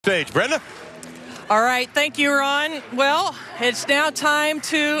Stage. Brenda? All right, thank you, Ron. Well, it's now time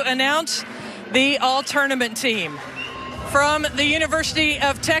to announce the all-tournament team. From the University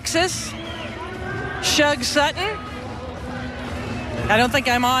of Texas, Shug Sutton. I don't think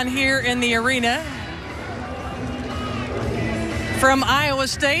I'm on here in the arena. From Iowa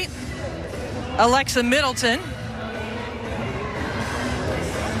State, Alexa Middleton.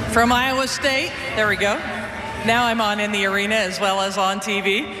 From Iowa State, there we go. Now I'm on in the arena as well as on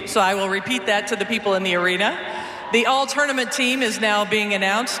TV, so I will repeat that to the people in the arena. The all-tournament team is now being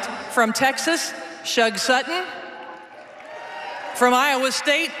announced. From Texas, Shug Sutton. From Iowa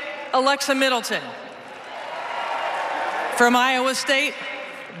State, Alexa Middleton. From Iowa State,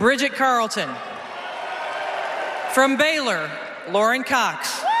 Bridget Carlton. From Baylor, Lauren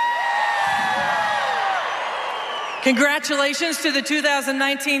Cox. Congratulations to the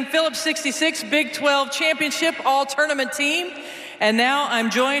 2019 Phillips 66 Big 12 Championship All-Tournament team. And now I'm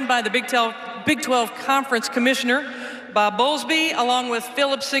joined by the Big 12 Conference Commissioner, Bob Bowlesby, along with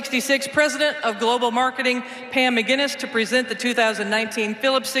Phillips 66 President of Global Marketing, Pam McGinnis, to present the 2019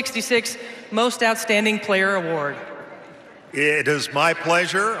 Phillips 66 Most Outstanding Player Award. It is my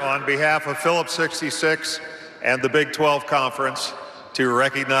pleasure, on behalf of Phillips 66 and the Big 12 Conference, to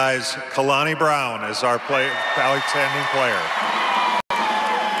recognize Kalani Brown as our outstanding player.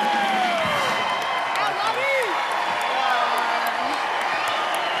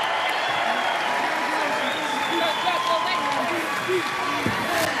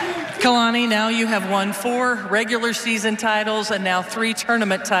 Kalani, now you have won 4 regular season titles and now 3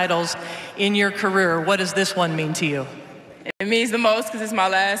 tournament titles in your career. What does this one mean to you? It means the most because it's my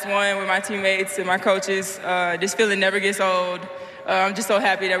last one with my teammates and my coaches. This feeling never gets old. I'm just so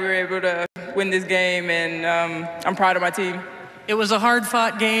happy that we were able to win this game, and I'm proud of my team. It was a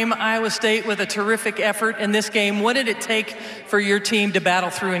hard-fought game. Iowa State with a terrific effort in this game. What did it take for your team to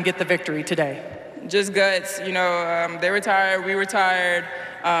battle through and get the victory today? Just guts. You know, they were tired, we were tired,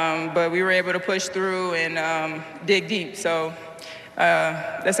 but we were able to push through and dig deep. So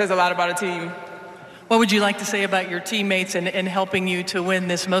that says a lot about a team. What would you like to say about your teammates and helping you to win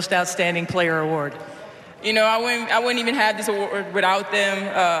this Most Outstanding Player Award? You know, I wouldn't even have this award without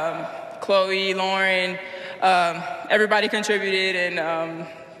them. Chloe, Lauren, everybody contributed, and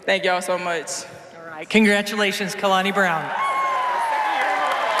thank y'all so much. All right, congratulations, Kalani Brown.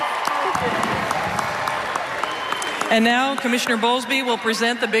 And now Commissioner Bowlesby will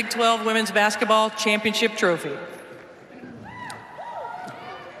present the Big 12 Women's Basketball Championship Trophy.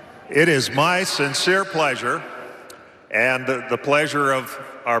 It is my sincere pleasure and the pleasure of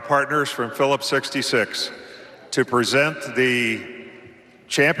our partners from Phillips 66 to present the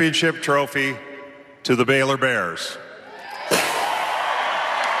championship trophy to the Baylor Bears.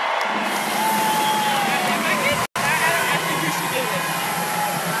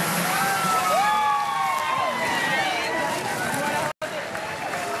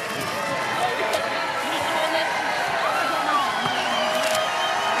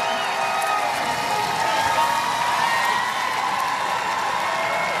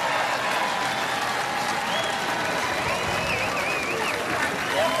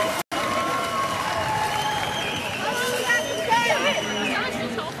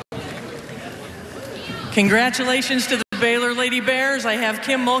 Congratulations to the Baylor Lady Bears. I have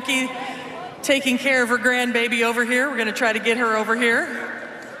Kim Mulkey taking care of her grandbaby over here. We're going to try to get her over here.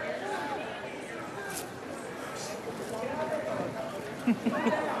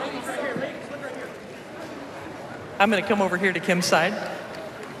 I'm going to come over here to Kim's side.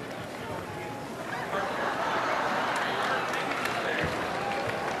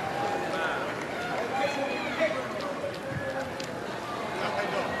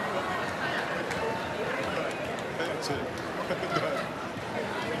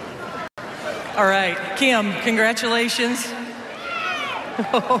 All right, Kim, congratulations.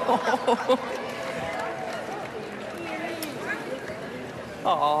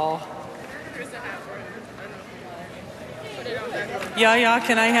 Oh. Yeah,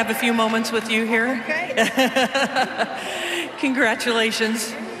 can I have a few moments with you here? Okay.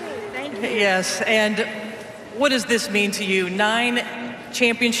 Congratulations. Thank you. Yes, and what does this mean to you? 9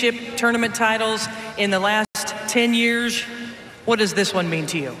 championship tournament titles in the last 10 years. What does this one mean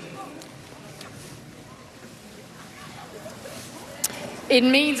to you? It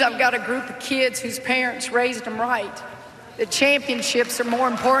means I've got a group of kids whose parents raised them right. The championships are more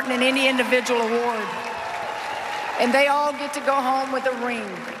important than any individual award. And they all get to go home with a ring.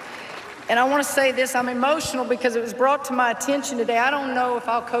 And I want to say this, I'm emotional because it was brought to my attention today. I don't know if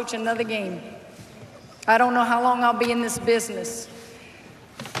I'll coach another game. I don't know how long I'll be in this business.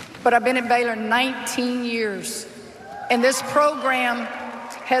 But I've been at Baylor 19 years. And this program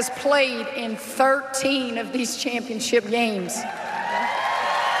has played in 13 of these championship games.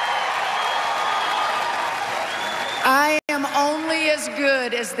 I am only as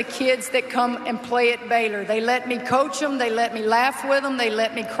good as the kids that come and play at Baylor. They let me coach them, they let me laugh with them, they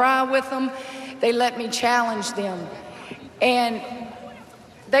let me cry with them, they let me challenge them. And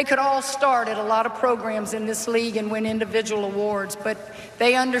they could all start at a lot of programs in this league and win individual awards, but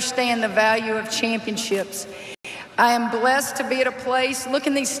they understand the value of championships. I am blessed to be at a place, look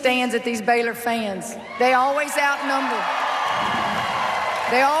in these stands at these Baylor fans. They always outnumber.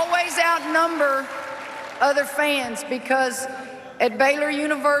 They always outnumber other fans because at Baylor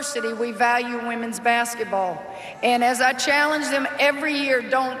University, we value women's basketball. And as I challenge them every year,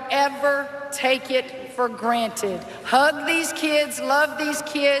 don't ever take it for granted. Hug these kids, love these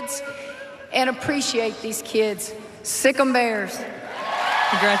kids, and appreciate these kids. Sick 'em Bears.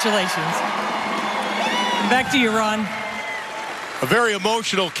 Congratulations. Back to you, Ron. A very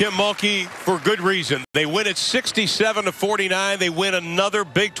emotional Kim Mulkey for good reason. They win at 67-49. They win another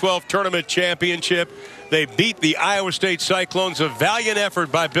Big 12 tournament championship. They beat the Iowa State Cyclones, a valiant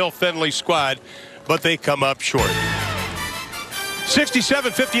effort by Bill Fenley's squad, but they come up short.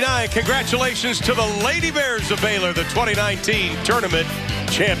 67-59, congratulations to the Lady Bears of Baylor, the 2019 tournament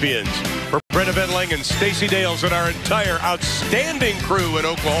champions. For Brenda Vendling and Stacey Dales and our entire outstanding crew in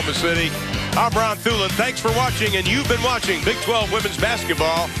Oklahoma City, I'm Ron Thulin. Thanks for watching, and you've been watching Big 12 Women's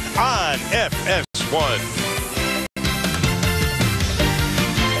Basketball on FS1.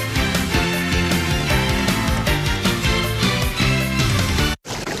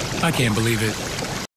 I can't believe it.